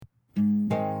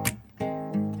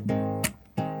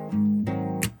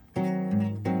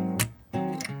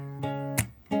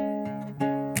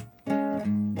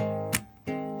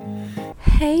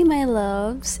Hi, my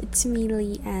loves. It's me,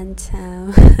 Lee and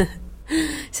Tam.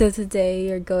 So today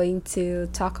we're going to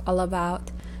talk all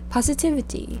about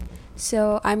positivity.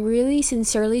 So I'm really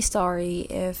sincerely sorry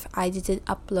if I didn't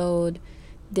upload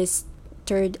this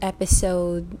third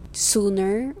episode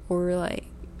sooner or like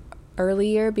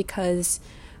earlier because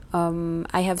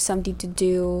I have something to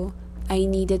do. I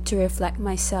needed to reflect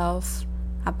myself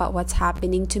about what's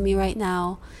happening to me right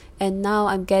now, and now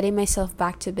I'm getting myself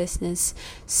back to business.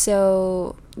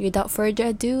 So without further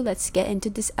ado, let's get into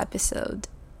this episode.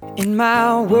 In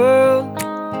my world,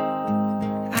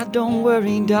 I don't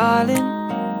worry, darling.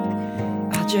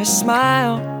 I just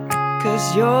smile,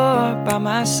 'cause you're by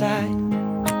my side.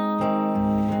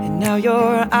 And now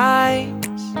your eyes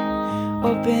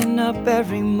open up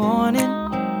every morning.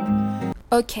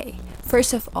 Okay,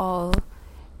 first of all,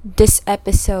 this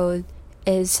episode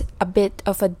is a bit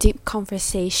of a deep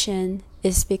conversation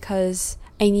is because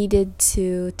I needed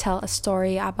to tell a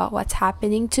story about what's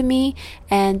happening to me,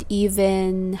 and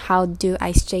even how do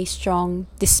I stay strong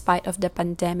despite of the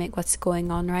pandemic, what's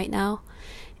going on right now.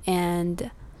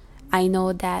 And I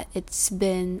know that it's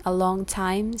been a long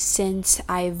time since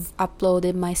I've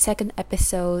uploaded my second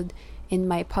episode in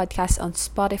my podcast on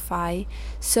Spotify.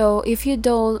 So if you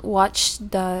don't watch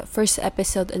the first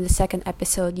episode and the second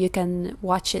episode, you can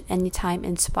watch it anytime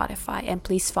in Spotify, and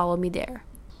please follow me there.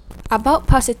 About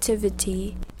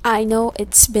positivity, I know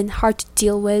it's been hard to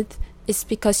deal with. It's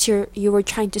because you were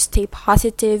trying to stay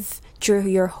positive through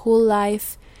your whole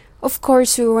life. Of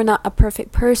course, we were not a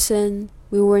perfect person.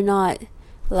 We were not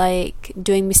like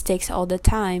doing mistakes all the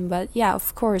time, but yeah,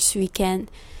 of course we can't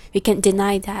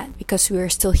deny that because we are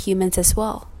still humans as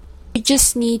well. You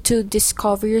just need to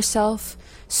discover yourself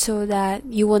so that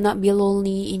you will not be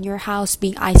lonely in your house,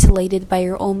 being isolated by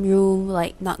your own room,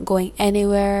 like not going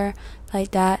anywhere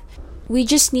like that. We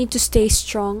just need to stay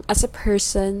strong as a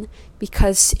person,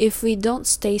 because if we don't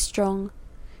stay strong,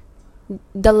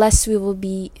 the less we will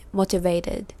be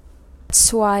motivated.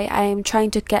 That's why I am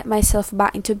trying to get myself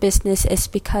back into business, is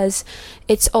because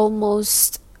it's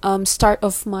almost start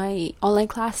of my online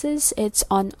classes. It's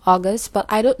on August, but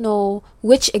I don't know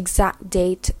which exact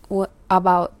date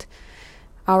about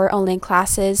our online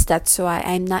classes. That's why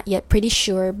I'm not yet pretty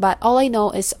sure, but all I know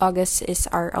is August is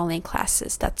our online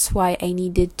classes. That's why I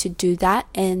needed to do that,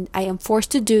 and I am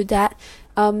forced to do that.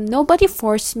 Nobody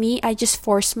forced me. I just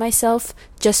forced myself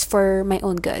just for my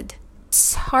own good.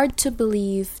 It's hard to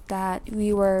believe that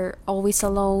we were always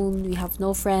alone. We have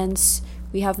no friends.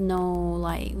 We have no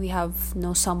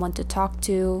someone to talk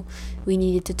to. We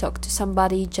needed to talk to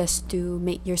somebody just to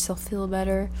make yourself feel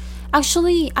better.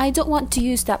 Actually, I don't want to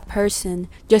use that person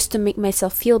just to make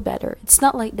myself feel better. It's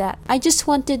not like that. I just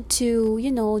wanted to,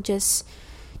 just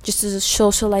to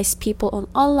socialize people on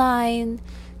online,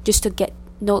 just to get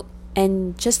to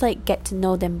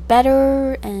know them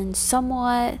better and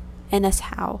somewhat, and as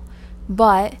how.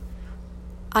 But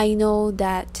I know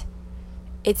that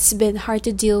it's been hard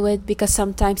to deal with, because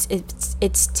sometimes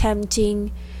it's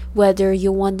tempting, whether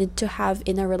you wanted to have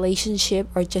in a relationship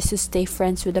or just to stay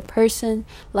friends with a person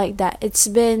like that. It's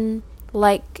been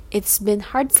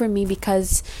hard for me,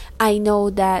 because I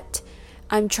know that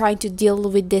I'm trying to deal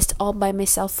with this all by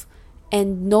myself,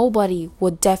 and nobody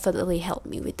would definitely help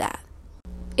me with that.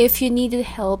 If you needed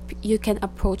help, you can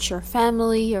approach your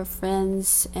family, your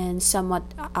friends, and somewhat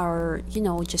our,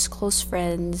 just close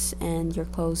friends and your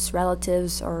close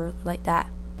relatives or like that.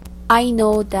 I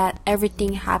know that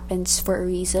everything happens for a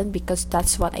reason, because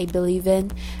that's what I believe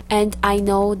in, and I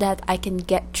know that I can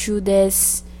get through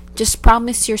this. Just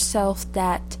promise yourself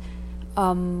that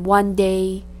one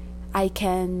day I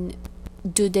can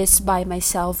do this by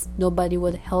myself. Nobody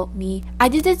would help me. I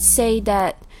didn't say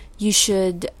that you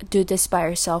should do this by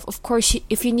yourself. Of course,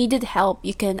 if you needed help,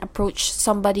 you can approach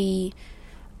somebody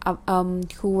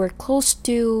who we're close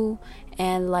to,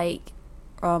 and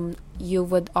you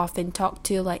would often talk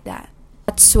to, like that.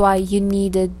 That's why you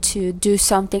needed to do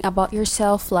something about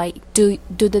yourself, like do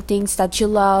the things that you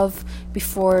love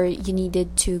before you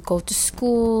needed to go to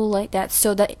school, like that,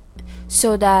 so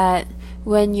that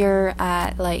when you're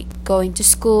at going to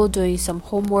school, doing some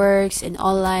homeworks and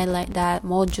online like that,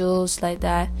 modules like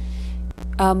that,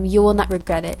 you will not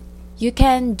regret it. You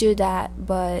can do that,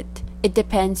 but it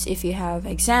depends if you have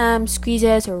exams,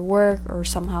 quizzes, or work, or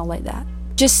somehow like that.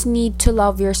 Just need to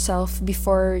love yourself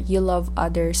before you love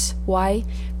others. Why?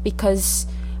 Because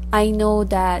I know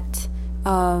that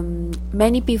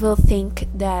many people think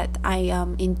that I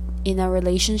am in a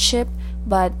relationship,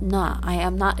 but no, I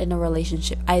am not in a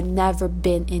relationship. I've never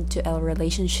been into a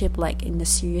relationship, like in a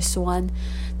serious one.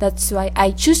 That's why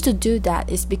I choose to do that,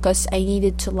 is because I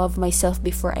needed to love myself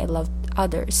before I loved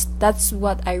others. That's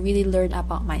what I really learned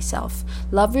about myself.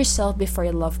 Love yourself before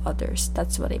you love others.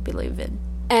 That's what I believe in.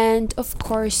 And of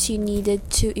course, you needed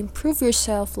to improve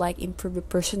yourself, like improve your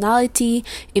personality,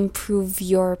 improve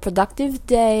your productive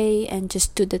day, and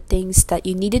just do the things that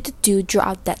you needed to do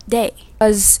throughout that day.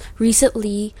 Because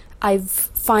recently, I've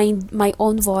find my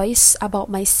own voice about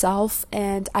myself,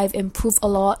 and I've improved a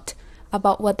lot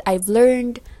about what I've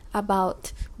learned,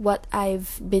 about what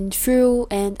I've been through,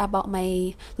 and about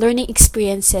my learning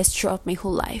experiences throughout my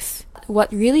whole life.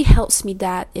 What really helps me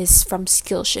that is from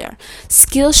Skillshare.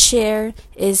 Skillshare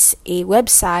is a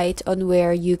website on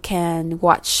where you can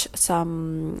watch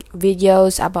some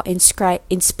videos about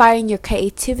inspiring your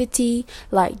creativity,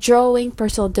 like drawing,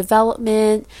 personal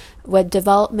development, web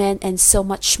development, and so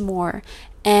much more.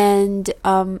 And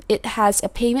it has a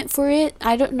payment for it.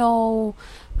 I don't know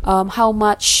how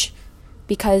much,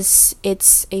 because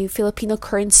it's a Filipino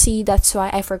currency. That's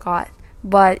why I forgot.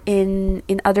 But in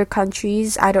other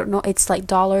countries, I don't know, it's like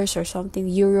dollars or something,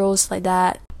 euros, like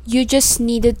that. You just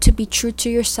needed to be true to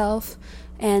yourself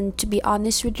and to be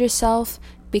honest with yourself,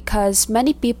 because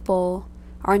many people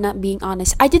are not being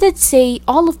honest. I didn't say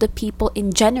all of the people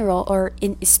in general or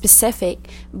in specific,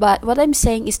 but what I'm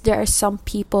saying is there are some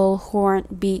people who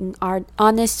aren't being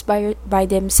honest by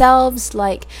themselves,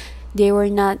 like they were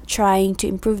not trying to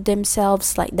improve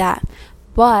themselves, like that.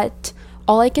 But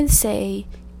all I can say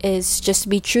is just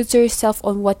be true to yourself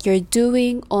on what you're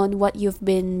doing, on what you've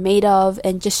been made of,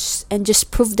 and just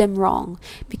prove them wrong.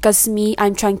 Because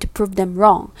I'm trying to prove them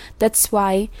wrong. That's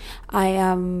why I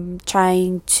am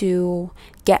trying to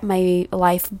get my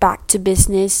life back to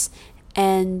business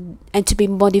and to be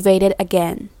motivated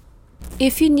again.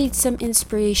 If you need some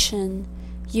inspiration,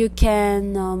 you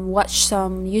can watch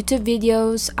some YouTube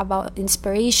videos about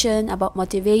inspiration, about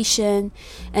motivation,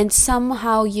 and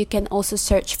somehow you can also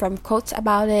search from quotes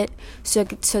about it, so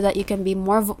that you can be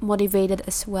more motivated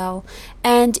as well.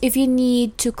 And if you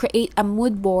need to create a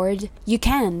mood board, you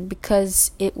can,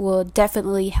 because it will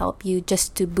definitely help you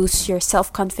just to boost your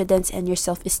self-confidence and your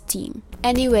self-esteem.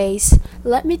 Anyways,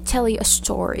 let me tell you a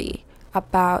story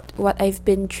about what I've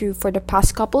been through for the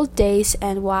past couple of days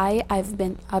and why I've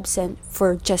been absent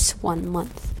for just 1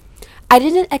 month. I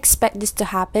didn't expect this to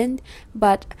happen,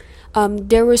 but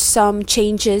there were some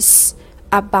changes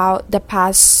about the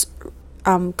past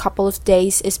couple of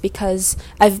days, is because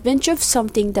I've been through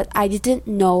something that I didn't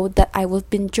know that I would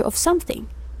been through of something.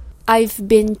 I've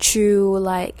been through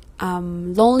like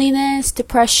loneliness,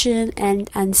 depression, and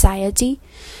anxiety.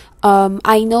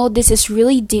 I know this is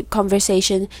really deep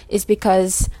conversation, is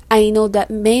because I know that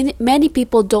many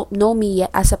people don't know me yet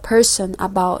as a person,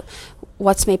 about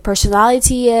what's my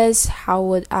personality is, how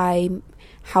would I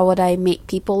make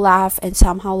people laugh, and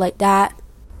somehow like that.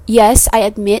 Yes, I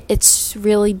admit it's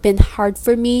really been hard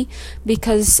for me,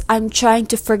 because I'm trying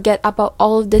to forget about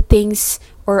all of the things,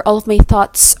 or all of my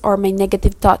thoughts, or my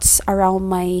negative thoughts around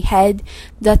my head.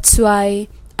 That's why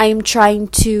I am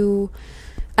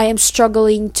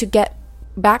struggling to get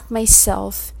back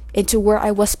myself into where I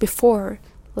was before,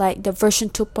 like the version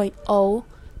 2.0.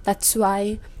 That's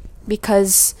why,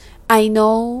 because I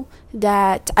know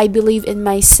that I believe in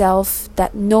myself,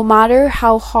 that no matter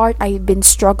how hard I've been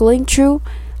struggling through,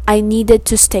 I needed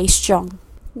to stay strong.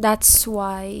 That's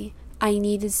why I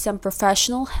needed some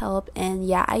professional help, and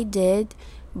yeah, I did.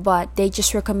 But they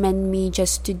just recommend me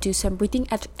just to do some breathing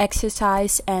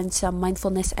exercise and some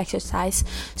mindfulness exercise.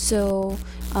 So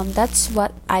that's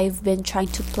what I've been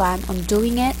trying to plan on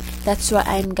doing it. That's why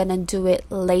I'm gonna do it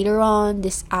later on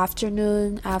this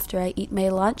afternoon after I eat my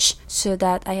lunch, so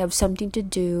that I have something to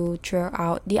do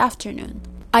throughout the afternoon.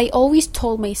 I always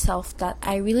told myself that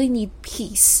I really need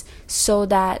peace, so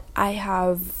that I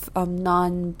have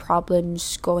none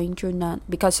problems going through, none,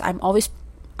 because I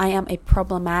am a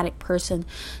problematic person.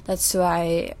 That's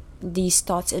why these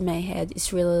thoughts in my head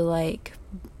is really like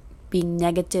being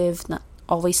negative, not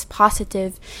always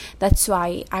positive. That's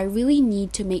why I really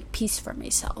need to make peace for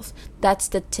myself. That's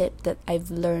the tip that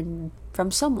I've learned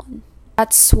from someone.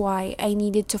 That's why I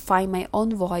needed to find my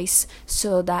own voice,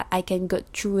 so that I can get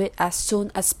through it as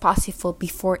soon as possible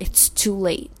before it's too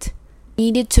late. I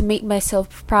needed to make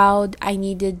myself proud. I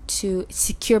needed to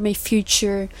secure my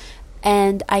future.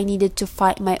 And I needed to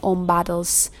fight my own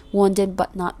battles, wounded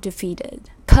but not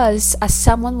defeated. Because, as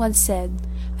someone once said,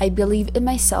 I believe in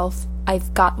myself,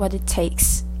 I've got what it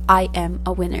takes, I am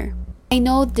a winner. I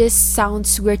know this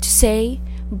sounds weird to say,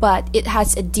 but it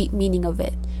has a deep meaning of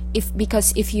it.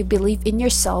 Because if you believe in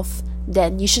yourself,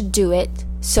 then you should do it,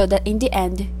 so that in the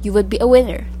end, you would be a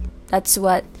winner. That's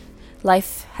what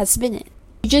life has been it.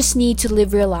 You just need to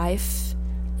live your life,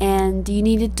 and you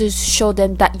needed to show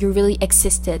them that you really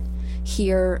existed.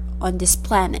 here on this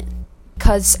planet.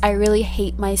 Because I really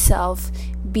hate myself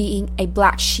being a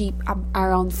black sheep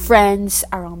around friends,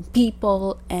 around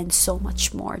people, and so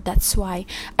much more. That's why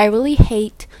I really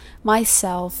hate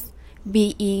myself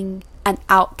being an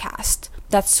outcast.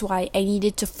 That's why I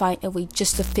needed to find a way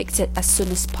just to fix it as soon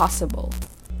as possible.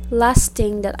 Last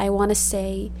thing that I want to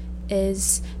say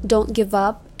is don't give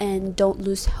up and don't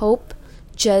lose hope.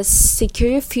 Just secure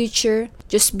your future.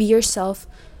 Just be yourself.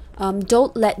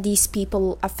 Don't let these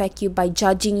people affect you by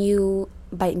judging you,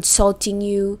 by insulting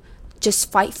you.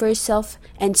 Just fight for yourself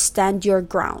and stand your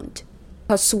ground.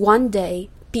 Because one day,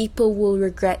 people will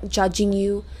regret judging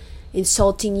you,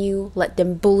 insulting you, let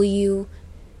them bully you,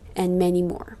 and many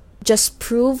more. Just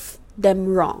prove them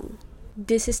wrong.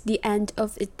 This is the end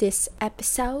of this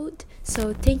episode.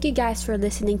 So thank you guys for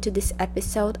listening to this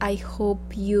episode. I hope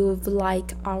you've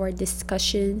liked our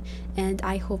discussion, and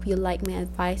I hope you like my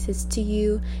advices to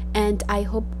you, and I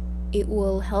hope it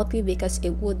will help you, because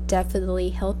it would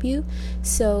definitely help you.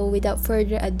 So without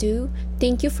further ado,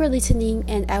 thank you for listening,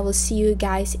 and I will see you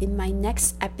guys in my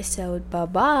next episode. Bye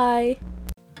bye.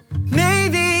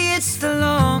 Maybe it's the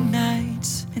long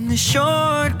nights and the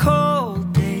short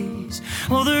cold days,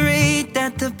 or the rate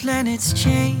that the planets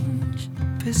change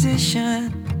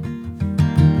position,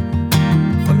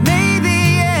 or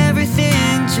maybe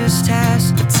everything just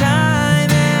has a time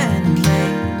and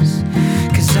place.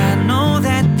 'Cause I know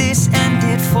that this